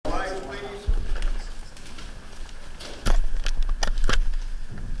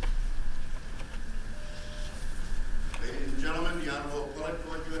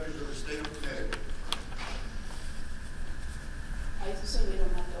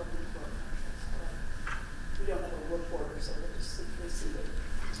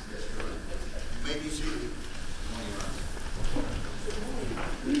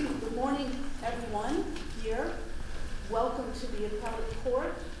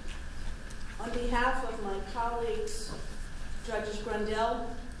On behalf of my colleagues, Judges Grundell,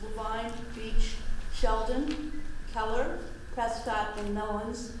 Levine, Beach, Sheldon, Keller, Prescott, and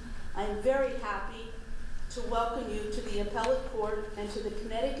Mellons, I am very happy to welcome you to the Appellate Court and to the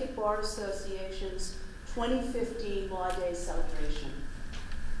Connecticut Bar Association's 2015 Law Day celebration.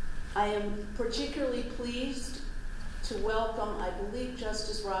 I am particularly pleased to welcome, I believe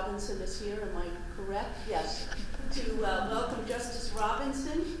Justice Robinson is here, am I correct? Yes. To welcome Justice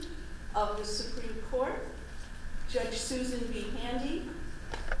Robinson of the Supreme Court, Judge Susan B. Handy,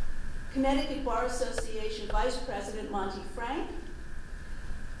 Connecticut Bar Association Vice President Monty Frank,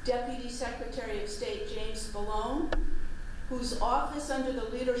 Deputy Secretary of State James Ballone, whose office under the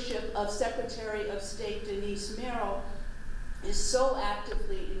leadership of Secretary of State Denise Merrill is so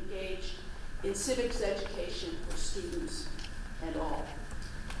actively engaged in civics education for students and all.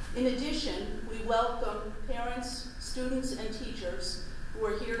 In addition, we welcome parents, students, and teachers who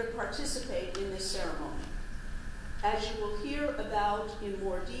are here to participate in this ceremony. As you will hear about in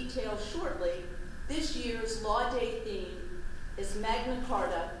more detail shortly, this year's Law Day theme is Magna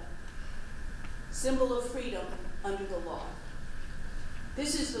Carta, symbol of freedom under the law.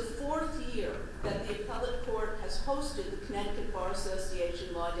 This is the 4th year that the Appellate Court has hosted the Connecticut Bar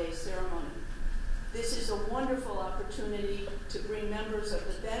Association Law Day ceremony. This is a wonderful opportunity to bring members of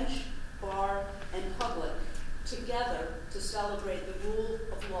the bench, bar, and public together to celebrate the rule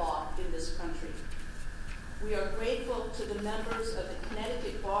of law in this country. We are grateful to the members of the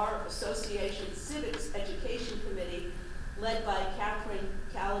Connecticut Bar Association Civics Education Committee, led by Catherine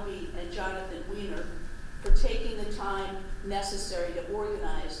Calaby and Jonathan Weiner, for taking the time necessary to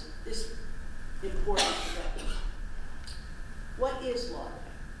organize this important event. What is Law Day?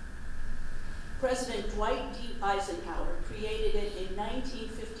 President Dwight D. Eisenhower created it in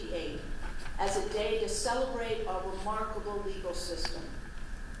 1958 as a day to celebrate our remarkable legal system.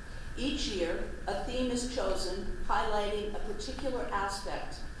 Each year, a theme is chosen highlighting a particular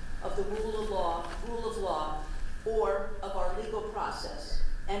aspect of the rule of law, or of our legal process,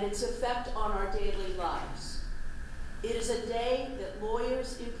 and its effect on our daily lives. It is a day that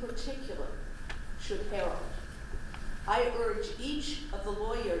lawyers in particular should herald. I urge each of the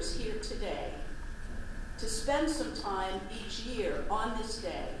lawyers here today to spend some time each year on this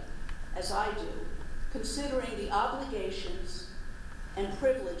day, as I do, considering the obligations and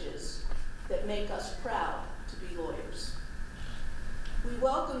privileges that make us proud to be lawyers. We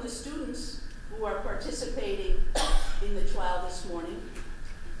welcome the students who are participating in the trial this morning,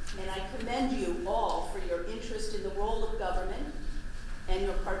 and I commend you all for your interest in the role of government and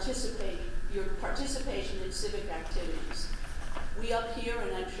your participation in civic activities. We up here,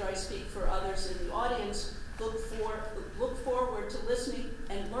 and I'm sure I speak for others in the audience, look forward to listening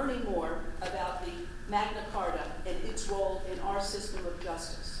and learning more about the Magna Carta and its role in our system of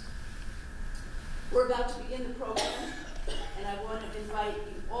justice. We're about to begin the program, and I want to invite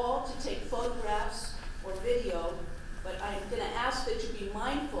you all to take photographs or video, but I'm going to ask that you be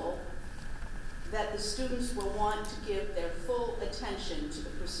mindful that the students will want to give their full attention to the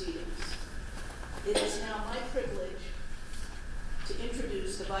proceedings. It is now my privilege to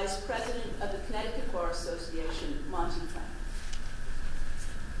introduce the Vice President of the Connecticut Bar Association, Monty Frank.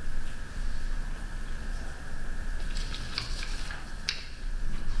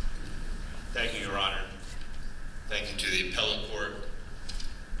 Thank you, Your Honor. Thank you to the Appellate Court,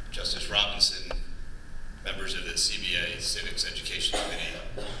 Justice Robinson, members of the CBA Civics Education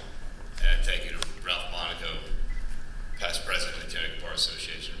Committee, and thank you to Ralph Monaco, past president of the Connecticut Bar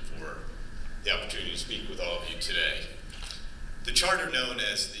Association, for the opportunity to speak with all of you today. The charter known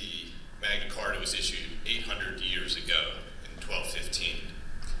as the Magna Carta was issued 800 years ago in 1215.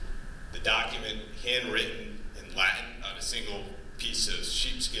 The document, handwritten in Latin on a single piece of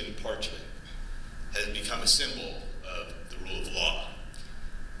sheepskin parchment, has become a symbol of the rule of law.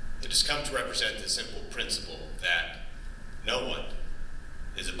 It has come to represent the simple principle that no one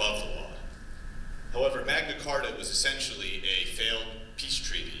is above the law. However, Magna Carta was essentially a failed peace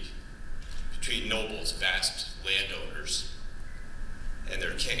treaty between nobles, vast landowners, and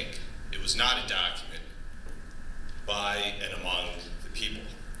their king. It was not a document by and among the people.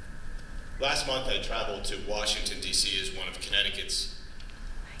 Last month, I traveled to Washington, D.C. as one of Connecticut's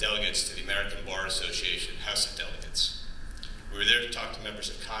delegates to the American Bar Association House of Delegates. We were there to talk to members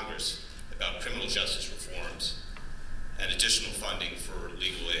of Congress about criminal justice reforms and additional funding for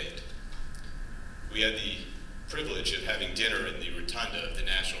legal aid. We had the privilege of having dinner in the rotunda of the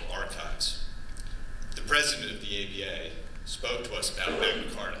National Archives. The president of the ABA spoke to us about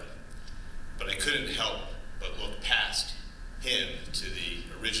Magna Carta, but I couldn't help but look past him to the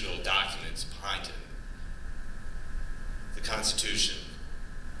original documents behind him. The Constitution,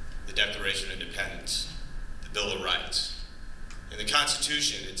 the Declaration of Independence, the Bill of Rights. In the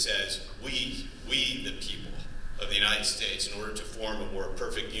Constitution, it says, we the people of the United States, in order to form a more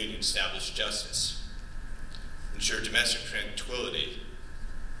perfect union, establish justice, ensure domestic tranquility,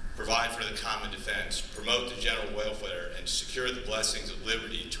 provide for the common defense, promote the general welfare, and secure the blessings of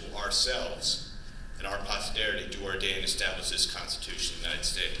liberty to ourselves and our posterity, do ordain and establish this Constitution of the United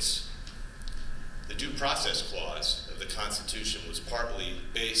States. The Due Process Clause of the Constitution was partly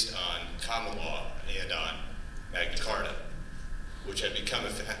based on common law and on Magna Carta, which had become a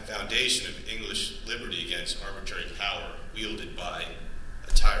foundation of English liberty against arbitrary power wielded by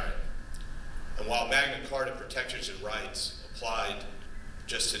a tyrant. And while Magna Carta protections and rights applied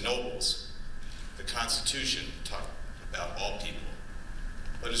just to nobles, the Constitution talked about all people.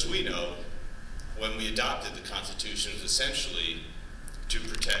 But as we know, when we adopted the Constitution, it was essentially to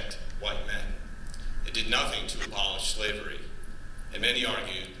protect white men. It did nothing to abolish slavery, and many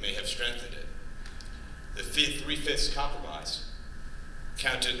argue may have strengthened it. The Three-Fifths Compromise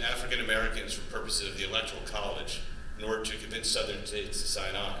counted African Americans for purposes of the Electoral College in order to convince Southern states to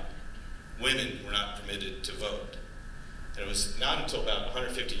sign on. Women were not permitted to vote. And it was not until about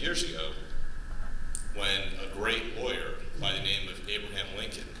 150 years ago when a great lawyer by the name of Abraham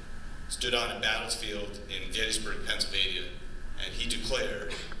Lincoln stood on a battlefield in Gettysburg, Pennsylvania, and he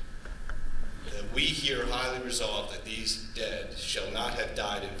declared that we here highly resolve that these dead shall not have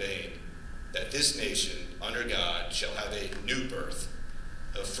died in vain, that this nation, under God, shall have a new birth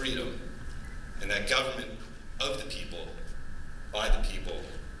of freedom, and that government of the people, by the people,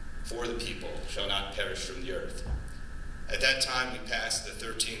 for the people, shall not perish from the earth. At that time, we passed the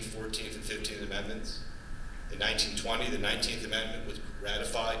 13th, 14th, and 15th Amendments. In 1920, the 19th Amendment was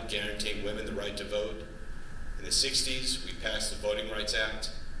ratified, guaranteeing women the right to vote. In the 60s, we passed the Voting Rights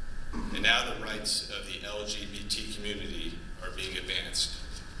Act, and now the rights of the LGBT community are being advanced.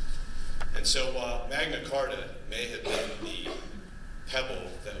 And so while Magna Carta may have been the pebble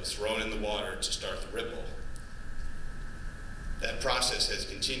that was thrown in the water to start the ripple, that process has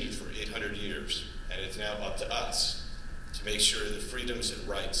continued for 800 years, and it's now up to us to make sure the freedoms and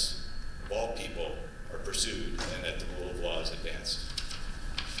rights of all people are pursued and that the rule of law is advanced.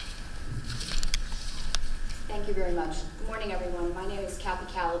 Thank you very much. Good morning, everyone. My name is Kathy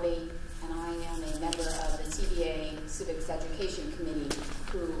Calaby, and I am a member of the CBA Civics Education Committee,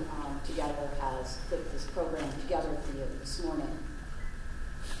 who together has put this program together for you this morning.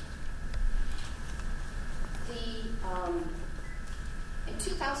 In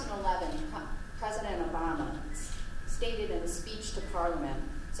 2011, President Obama stated in a speech to Parliament,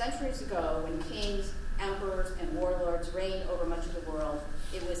 centuries ago, when kings, emperors, and warlords reigned over much of the world,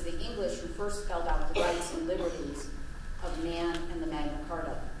 it was the English who first spelled out the rights and liberties of man and the Magna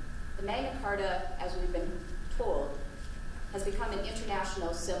Carta. The Magna Carta, as we've been told, has become an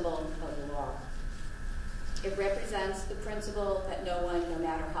international symbol of the law. It represents the principle that no one, no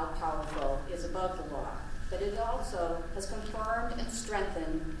matter how powerful, is above the law. But it also has confirmed and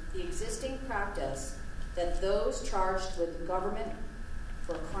strengthened the existing practice that those charged with the government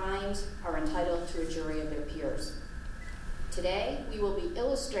for crimes are entitled to a jury of their peers. Today, we will be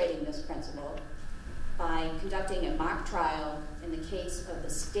illustrating this principle by conducting a mock trial in the case of the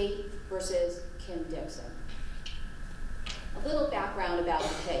State versus Kim Dixon. A little background about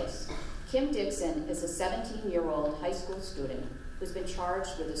the case. Kim Dixon is a 17-year-old high school student who's been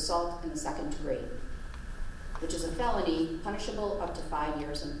charged with assault in the second degree, which is a felony punishable up to 5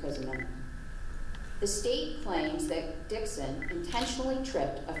 years imprisonment. The state claims that Dixon intentionally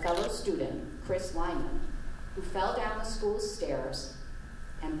tripped a fellow student, Chris Lyman, who fell down the school's stairs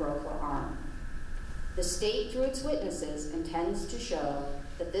and broke her arm. The state, through its witnesses, intends to show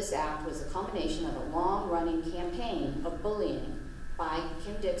that this act was a culmination of a long-running campaign of bullying by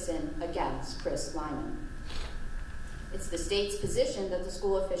Kim Dixon against Chris Lyman. It's the state's position that the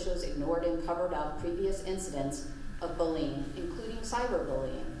school officials ignored and covered up previous incidents of bullying, including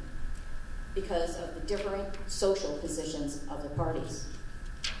cyberbullying, because of the differing social positions of the parties.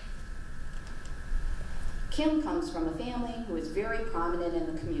 Kim comes from a family who is very prominent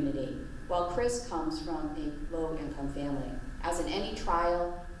in the community, while Chris comes from a low-income family. As in any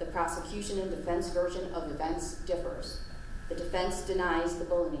trial, the prosecution and defense version of events differs. The defense denies the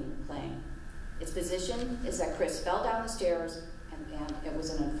bullying claim. Its position is that Chris fell down the stairs and it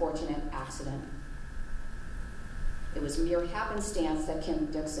was an unfortunate accident. It was mere happenstance that Kim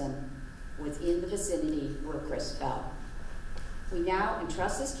Dixon was in the vicinity where Chris fell. We now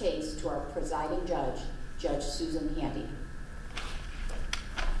entrust this case to our presiding judge, Judge Susan Handy.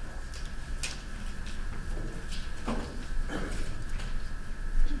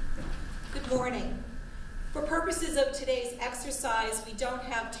 Good morning. For purposes of today's exercise, we don't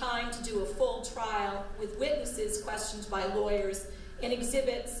have time to do a full trial with witnesses questioned by lawyers and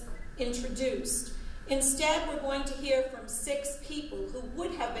exhibits introduced. Instead, we're going to hear from 6 people who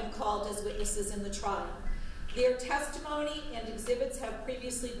would have been called as witnesses in the trial. Their testimony and exhibits have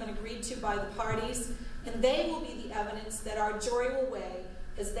previously been agreed to by the parties, and they will be the evidence that our jury will weigh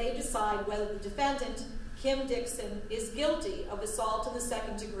as they decide whether the defendant, Kim Dixon, is guilty of assault in the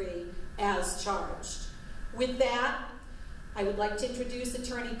 2nd degree as charged. With that, I would like to introduce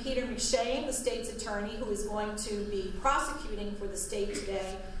Attorney Peter McShane, the state's attorney, who is going to be prosecuting for the state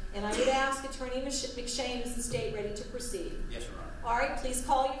today. And I would ask Attorney McShane, is the state ready to proceed? Yes, Your Honor. All right, please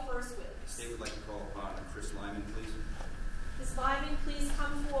call your first witness. The state would like to call upon Chris Lyman, please. Ms. Lyman, please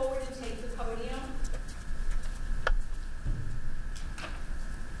come forward and take the podium.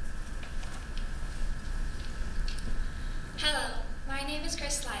 Hello, my name is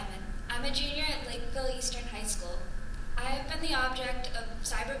Chris Lyman. I'm a junior at Lakeville Eastern High School. I have been the object of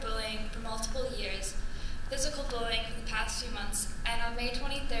cyberbullying for multiple years, physical bullying for the past few months, and on May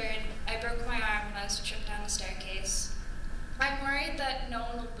 23rd, I broke my arm when I was tripped down a staircase. I'm worried that no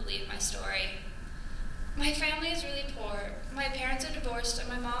one will believe my story. My family is really poor. My parents are divorced, and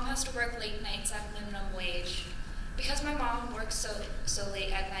my mom has to work late nights at minimum wage. Because my mom works so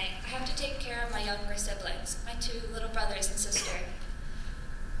late at night, I have to take care of my younger siblings, my 2 little brothers and sister.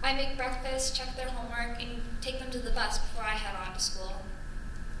 I make breakfast, check their homework, and take them to the bus before I head on to school.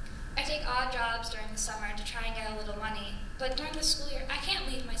 I take odd jobs during the summer to try and get a little money, but during the school year, I can't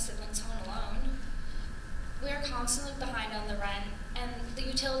leave my siblings home alone. We are constantly behind on the rent, and the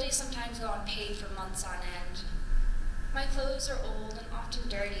utilities sometimes go unpaid for months on end. My clothes are old and often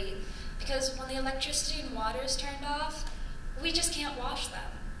dirty, because when the electricity and water is turned off, we just can't wash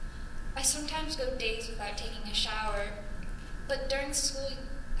them. I sometimes go days without taking a shower, but during school,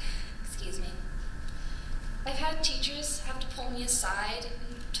 I've had teachers have to pull me aside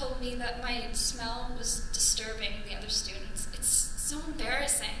and told me that my smell was disturbing the other students. It's so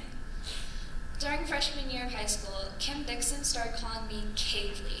embarrassing. During freshman year of high school, Kim Dixon started calling me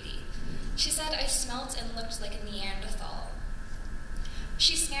Cave Lady. She said I smelt and looked like a Neanderthal.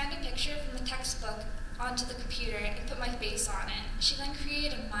 She scanned a picture from the textbook onto the computer and put my face on it. She then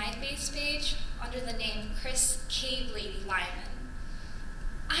created a MySpace page under the name Chris Cave Lady Lyman.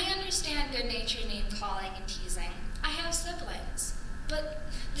 I understand good-natured name-calling and teasing. I have siblings, but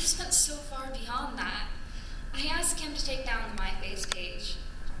this went so far beyond that. I asked Kim to take down the MySpace page,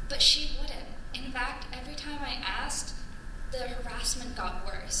 but she wouldn't. In fact, every time I asked, the harassment got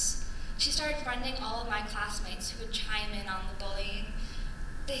worse. She started friending all of my classmates who would chime in on the bullying.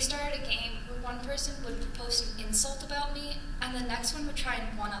 They started a game where one person would post an insult about me, and the next one would try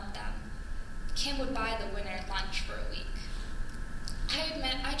and one-up them. Kim would buy the winner lunch for a week. I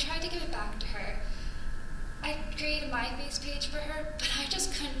admit, I tried to give it back to her. I created a MySpace page for her, but I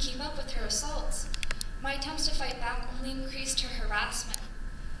just couldn't keep up with her assaults. My attempts to fight back only increased her harassment.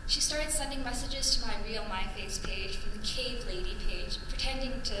 She started sending messages to my real MySpace page from the Cave Lady page,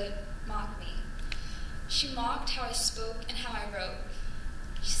 pretending to mock me. She mocked how I spoke and how I wrote.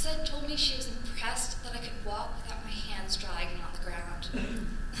 She told me she was impressed that I could walk without my hands dragging on the ground.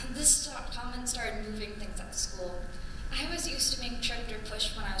 This comment started moving things at school. I was used to being tripped or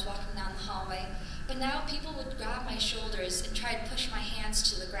pushed when I was walking down the hallway, but now people would grab my shoulders and try to push my hands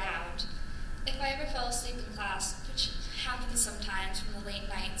to the ground. If I ever fell asleep in class, which happens sometimes from the late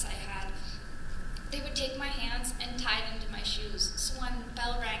nights I had, they would take my hands and tie them to my shoes, so when the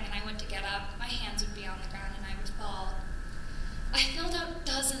bell rang and I went to get up, my hands would be on the ground and I would fall. I filled out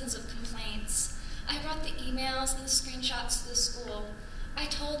dozens of complaints. I brought the emails and the screenshots to the school. I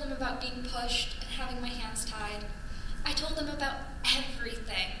told them about being pushed and having my hands tied. I told them about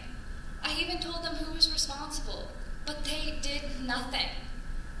everything. I even told them who was responsible, but they did nothing.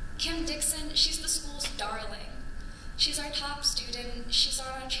 Kim Dixon, she's the school's darling. She's our top student. She's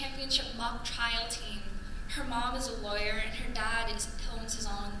on our championship mock trial team. Her mom is a lawyer, and her dad owns his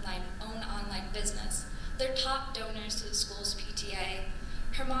own online business. They're top donors to the school's PTA.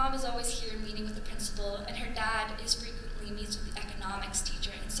 Her mom is always here meeting with the principal, and her dad frequently meets with the economics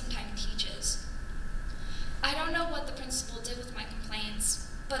teacher and sometimes teaches. I don't know what the principal did with my complaints,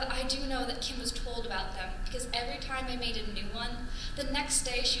 but I do know that Kim was told about them, because every time I made a new one, the next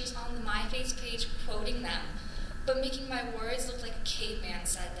day she was on the MySpace page quoting them, but making my words look like a caveman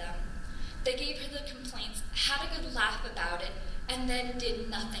said them. They gave her the complaints, had a good laugh about it, and then did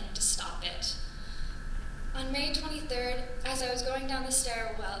nothing to stop it. On May 23rd, as I was going down the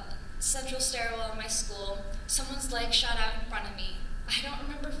central stairwell of my school, someone's leg shot out in front of me. I don't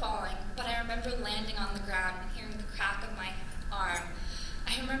remember falling, but I remember landing on the ground and hearing the crack of my arm.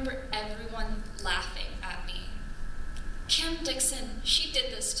 I remember everyone laughing at me. Kim Dixon, she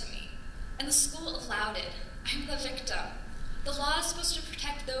did this to me, and the school allowed it. I'm the victim. The law is supposed to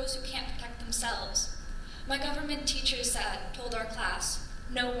protect those who can't protect themselves. My government teacher told our class,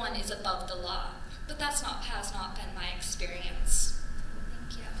 no one is above the law, but has not been my experience.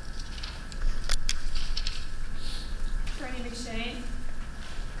 Thank you. Attorney McShane.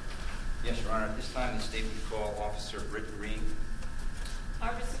 Yes, Your Honor. At this time, the state would call Officer Britt Green.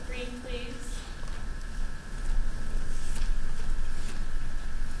 Officer Green, please.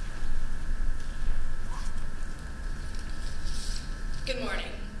 Good morning.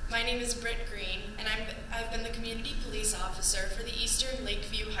 My name is Britt Green, and I've been the community police officer for the Eastern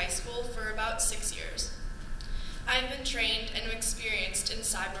Lakeview High School for about 6 years. I've been trained and experienced in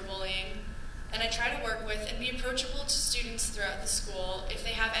cyberbullying, and I try to work with and be approachable to students throughout the school if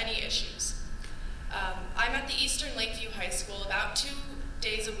they have any issues. I'm at the Eastern Lakeview High School about 2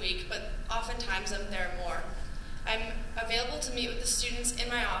 days a week, but oftentimes I'm there more. I'm available to meet with the students in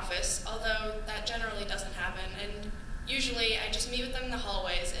my office, although that generally doesn't happen, and usually I just meet with them in the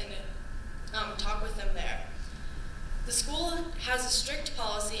hallways and talk with them there. The school has a strict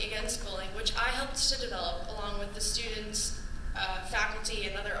policy against bullying, which I helped to develop along with the students, faculty,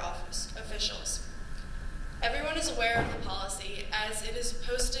 and other office officials. Everyone is aware of the policy as it is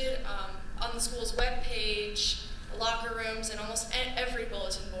posted on the school's webpage, locker rooms, and almost every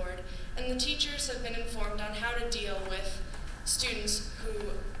bulletin board, and the teachers have been informed on how to deal with students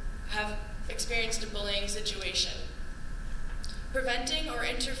who have experienced a bullying situation. Preventing or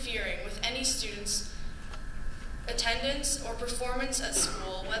interfering with any student's attendance or performance at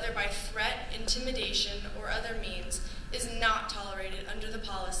school, whether by threat, intimidation, or other means, is not tolerated under the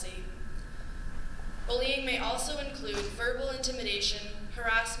policy. Bullying may also include verbal intimidation,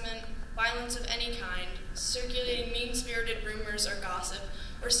 harassment, violence of any kind, circulating mean-spirited rumors or gossip,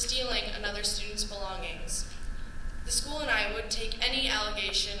 or stealing another student's belongings. The school and I would take any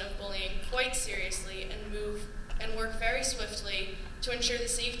allegation of bullying quite seriously and work very swiftly to ensure the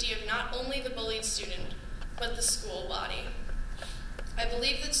safety of not only the bullied student, but the school body. I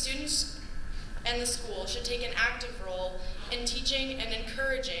believe that students and the school should take an active role in teaching and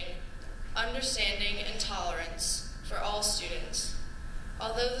encouraging understanding and tolerance for all students.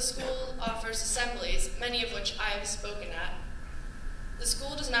 Although the school offers assemblies, many of which I have spoken at, the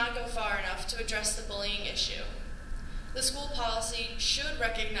school does not go far enough to address the bullying issue. The school policy should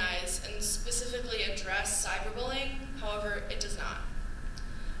recognize and specifically address cyberbullying, however, it does not.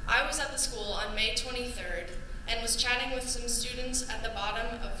 I was at the school on May 23rd and was chatting with some students at the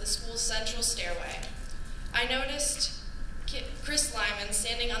bottom of the school's central stairway. I noticed Chris Lyman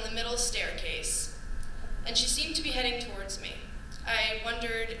standing on the middle staircase, and she seemed to be heading towards me. I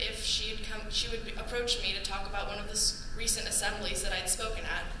wondered if she would approach me to talk about one of the recent assemblies that I'd spoken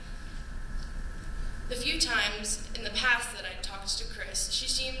at. The few times in the past that I'd talked to Chris, she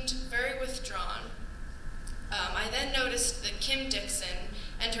seemed very withdrawn. I then noticed that Kim Dixon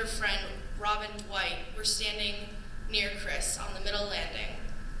and her friend Robin Dwight were standing near Chris on the middle landing.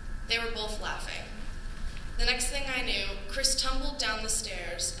 They were both laughing. The next thing I knew, Chris tumbled down the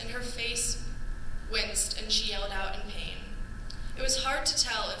stairs and her face winced and she yelled out in pain. It was hard to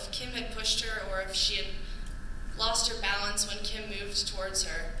tell if Kim had pushed her or if she had lost her balance when Kim moved towards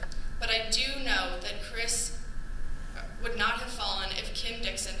her, but I do know that Chris would not have fallen if Kim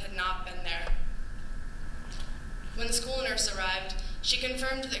Dixon had not been there. When the school nurse arrived, she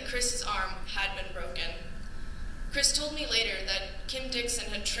confirmed that Chris's arm had been broken. Chris told me later that Kim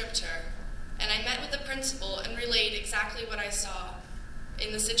Dixon had tripped her, and I met with the principal and relayed exactly what I saw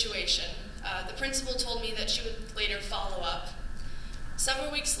in the situation. The principal told me that she would later follow up.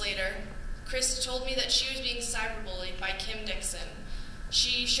 Several weeks later, Chris told me that she was being cyberbullied by Kim Dixon.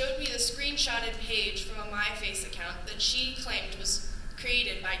 She showed me the screenshotted page from a MyFace account that she claimed was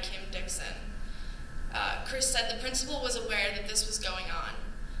created by Kim Dixon. Chris said the principal was aware that this was going on,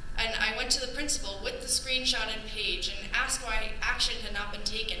 and I went to the principal with the screenshotted page and asked why action had not been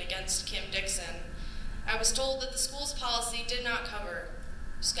taken against Kim Dixon. I was told that the school's policy did not cover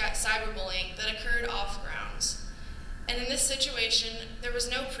cyberbullying that occurred off grounds. And in this situation, there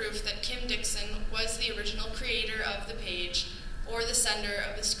was no proof that Kim Dixon was the original creator of the page or the sender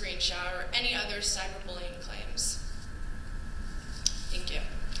of the screenshot or any other cyberbullying claims. Thank you.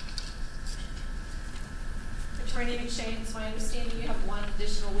 Attorney McShane, it's my understanding you have one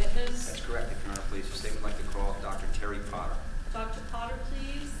additional witness. That's correct. If Your Honor, please, the state would like to call Dr. Terry Potter. Dr. Potter,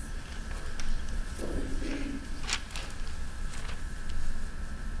 please.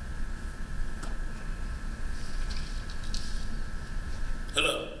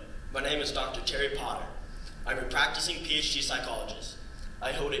 Hello, my name is Dr. Terry Potter. I'm a practicing PhD psychologist.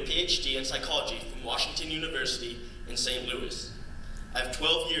 I hold a PhD in psychology from Washington University in St. Louis. I have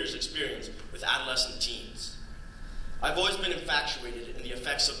 12 years experience with adolescent teens. I've always been infatuated in the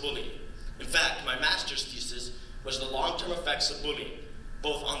effects of bullying. In fact, my master's thesis was the long-term effects of bullying,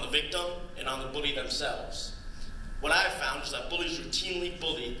 both on the victim and on the bully themselves. What I have found is that bullies routinely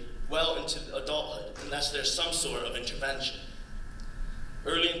bully well into adulthood unless there's some sort of intervention.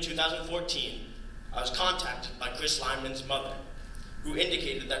 Early in 2014, I was contacted by Chris Lyman's mother, who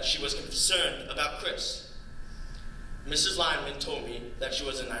indicated that she was concerned about Chris. Mrs. Lyman told me that she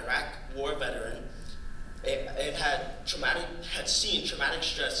was an Iraq war veteran and had seen traumatic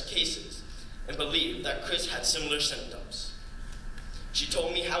stress cases and believed that Chris had similar symptoms. She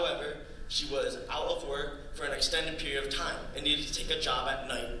told me, however, she was out of work for an extended period of time and needed to take a job at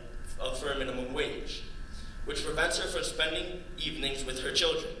night for a minimum wage, which prevents her from spending evenings with her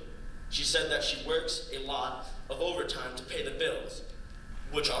children. She said that she works a lot of overtime to pay the bills,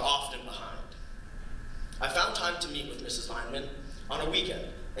 which are often behind. I found time to meet with Mrs. Lyman on a weekend,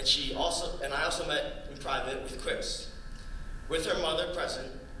 and I also met in private with Chris. With her mother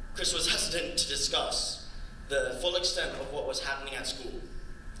present, Chris was hesitant to discuss the full extent of what was happening at school.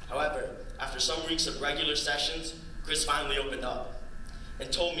 However, after some weeks of regular sessions, Chris finally opened up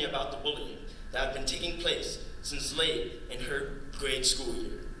and told me about the bullying that had been taking place since late in her grade school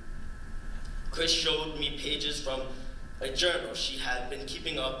year. Chris showed me pages from a journal she had been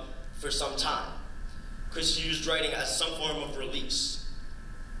keeping up for some time. Chris used writing as some form of release.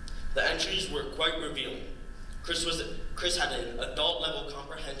 The entries were quite revealing. Chris had an adult-level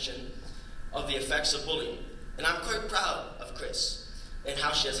comprehension of the effects of bullying, and I'm quite proud of Chris and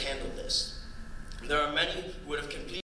how she has handled this. There are many who would have completed